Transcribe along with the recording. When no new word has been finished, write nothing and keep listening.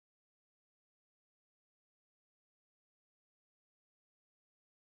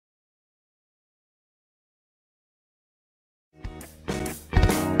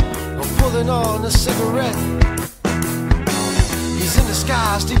holding on a cigarette. He's in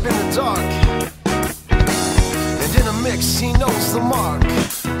disguise deep in the dark, and in a mix he knows the mark.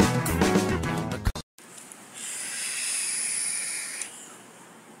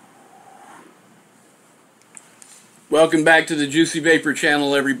 Welcome back to the Juicy Vapor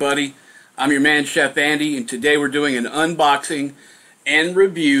channel, everybody. I'm your man, Chef Andy, and today we're doing an unboxing and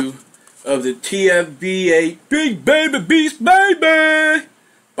review of the TFV8 Big Baby Beast Baby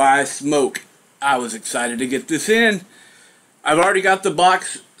by Smok. I was excited to get this in. I've already got the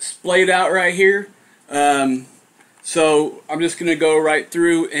box splayed out right here. So I'm just going to go right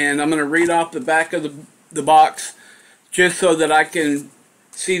through and I'm going to read off the back of the box just so that I can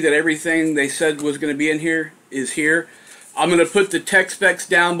see that everything they said was going to be in here is here. I'm going to put the tech specs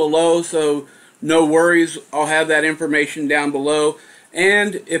down below, so no worries. I'll have that information down below.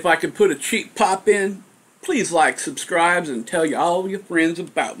 And if I could put a cheap pop in, please like, subscribe, and tell all your friends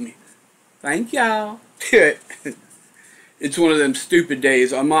about me. Thank y'all. It's one of them stupid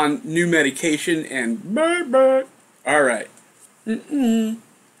days. I'm on new medication and alright.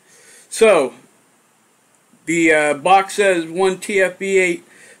 So, the box says one TFV8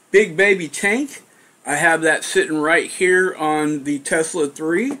 Big Baby Tank. I have that sitting right here on the Tesla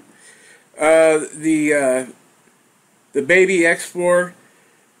 3. The Baby X4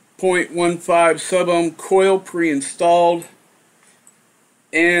 0.15 Sub-Ohm coil pre-installed.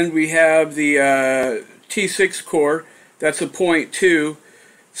 And we have the T6 core. That's a 0.2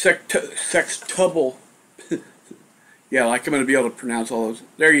 sextuple. Yeah, like I'm going to be able to pronounce all those.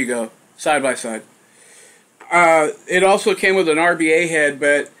 There you go. Side by side. It also came with an RBA head,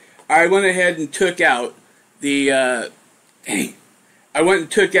 but I went ahead and took out the I went and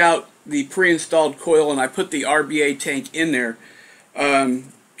took out the pre-installed coil and I put the RBA tank in there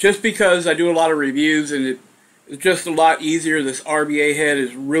just because I do a lot of reviews and it's just a lot easier. This RBA head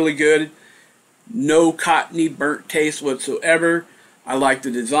is really good. No cottony burnt taste whatsoever. I like the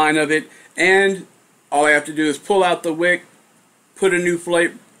design of it, and all I have to do is pull out the wick, put a new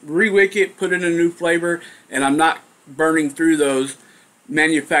flavor, re-wick it, put in a new flavor, and I'm not burning through those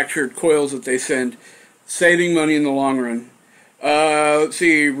manufactured coils that they send, saving money in the long run. Let's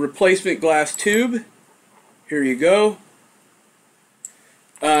see, replacement glass tube. Here you go.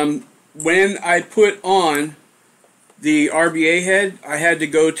 When I put on the RBA head, I had to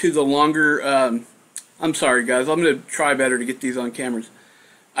go to the longer, I'm sorry guys, I'm going to try better to get these on cameras.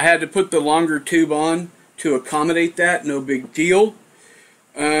 I had to put the longer tube on to accommodate that, no big deal.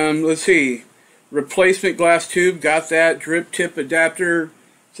 Let's see. Replacement glass tube, got that. Drip tip adapter,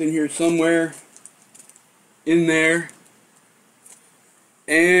 it's in here somewhere. In there.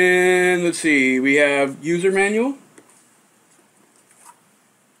 And let's see, we have user manual.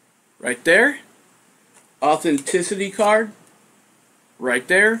 Right there. Authenticity card. Right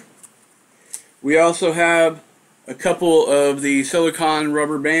there. We also have a couple of the silicone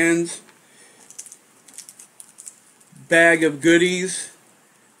rubber bands. Bag of goodies.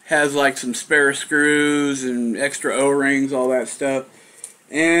 Has like some spare screws and extra O-rings, all that stuff,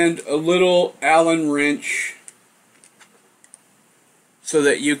 and a little Allen wrench so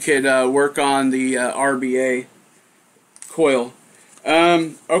that you could work on the RBA coil.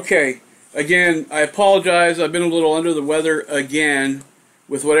 Okay, again, I apologize. I've been a little under the weather again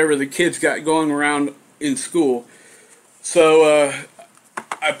with whatever the kids got going around in school. So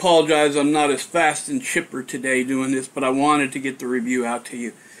I apologize. I'm not as fast and chipper today doing this, but I wanted to get the review out to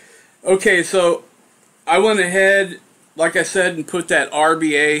you. Okay, so I went ahead, like I said, and put that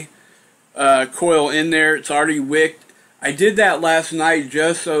RBA coil in there. It's already wicked. I did that last night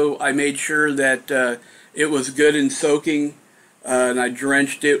just so I made sure that it was good and soaking, and I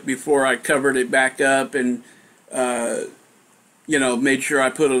drenched it before I covered it back up and, you know, made sure I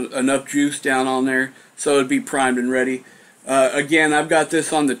put enough juice down on there so it'd be primed and ready. Again, I've got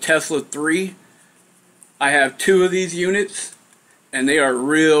this on the Tesla 3. I have 2 of these units. And they are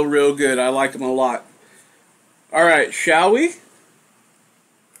real, real good. I like them a lot. Alright, shall we?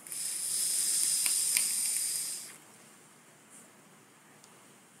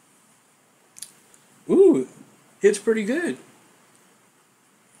 Ooh, hits pretty good.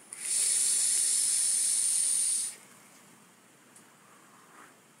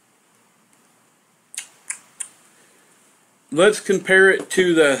 Let's compare it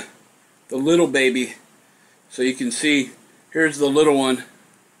to the little baby so you can see. Here's the little one,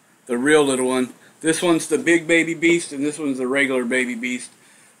 the real little one. This one's the Big Baby Beast, and this one's the regular Baby Beast.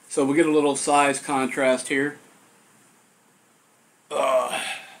 So we'll get a little size contrast here. So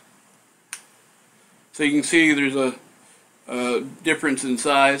you can see there's a difference in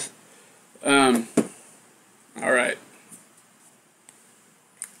size. Alright.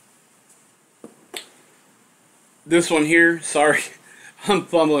 This one here, sorry, I'm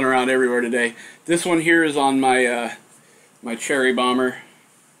fumbling around everywhere today. This one here is on my my Cherry Bomber.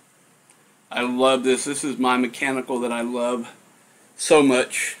 I love this. This is my mechanical that I love so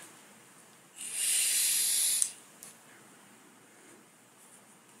much.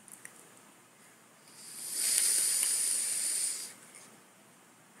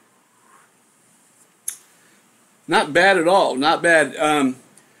 Not bad at all. Not bad.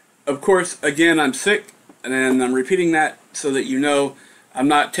 Of course, again, I'm sick, and I'm repeating that so that you know I'm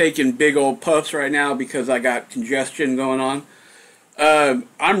not taking big old puffs right now because I got congestion going on.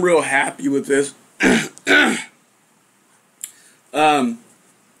 I'm real happy with this.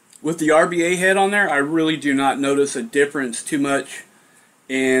 With the RBA head on there, I really do not notice a difference too much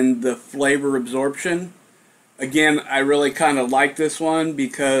in the flavor absorption. Again, I really kind of like this one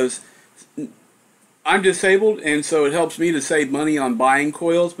because I'm disabled, and so it helps me to save money on buying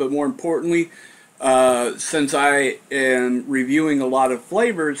coils, but more importantly, since I am reviewing a lot of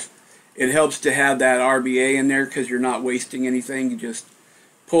flavors, it helps to have that RBA in there because you're not wasting anything. You just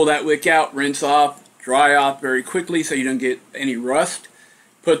pull that wick out, rinse off, dry off very quickly so you don't get any rust.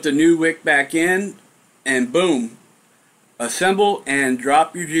 Put the new wick back in, and boom, assemble and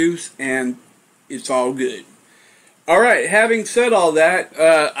drop your juice, and it's all good. Alright, having said all that,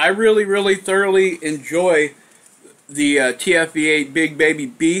 I really thoroughly enjoy the TFV8 Big Baby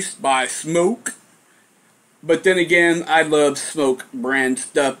Beast by Smok. But then again, I love Smok brand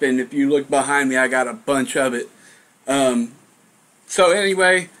stuff, and if you look behind me, I got a bunch of it. So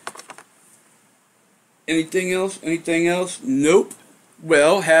anyway, anything else? Anything else? Nope.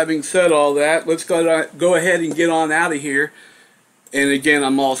 Well, having said all that, let's go ahead and get on out of here. And again,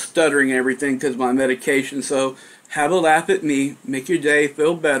 I'm all stuttering and everything because of my medication, so have a laugh at me, make your day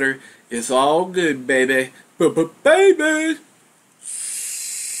feel better. It's all good, baby. Baby!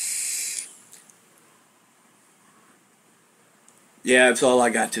 Yeah, that's all I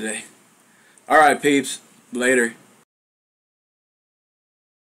got today. Alright, peeps. Later.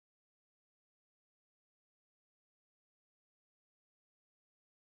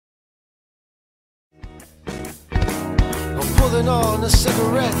 I'm pulling on a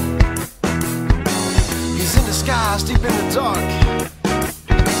cigarette. He's in disguise, deep in the dark.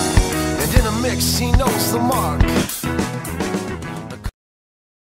 And in a mix, he knows the mark.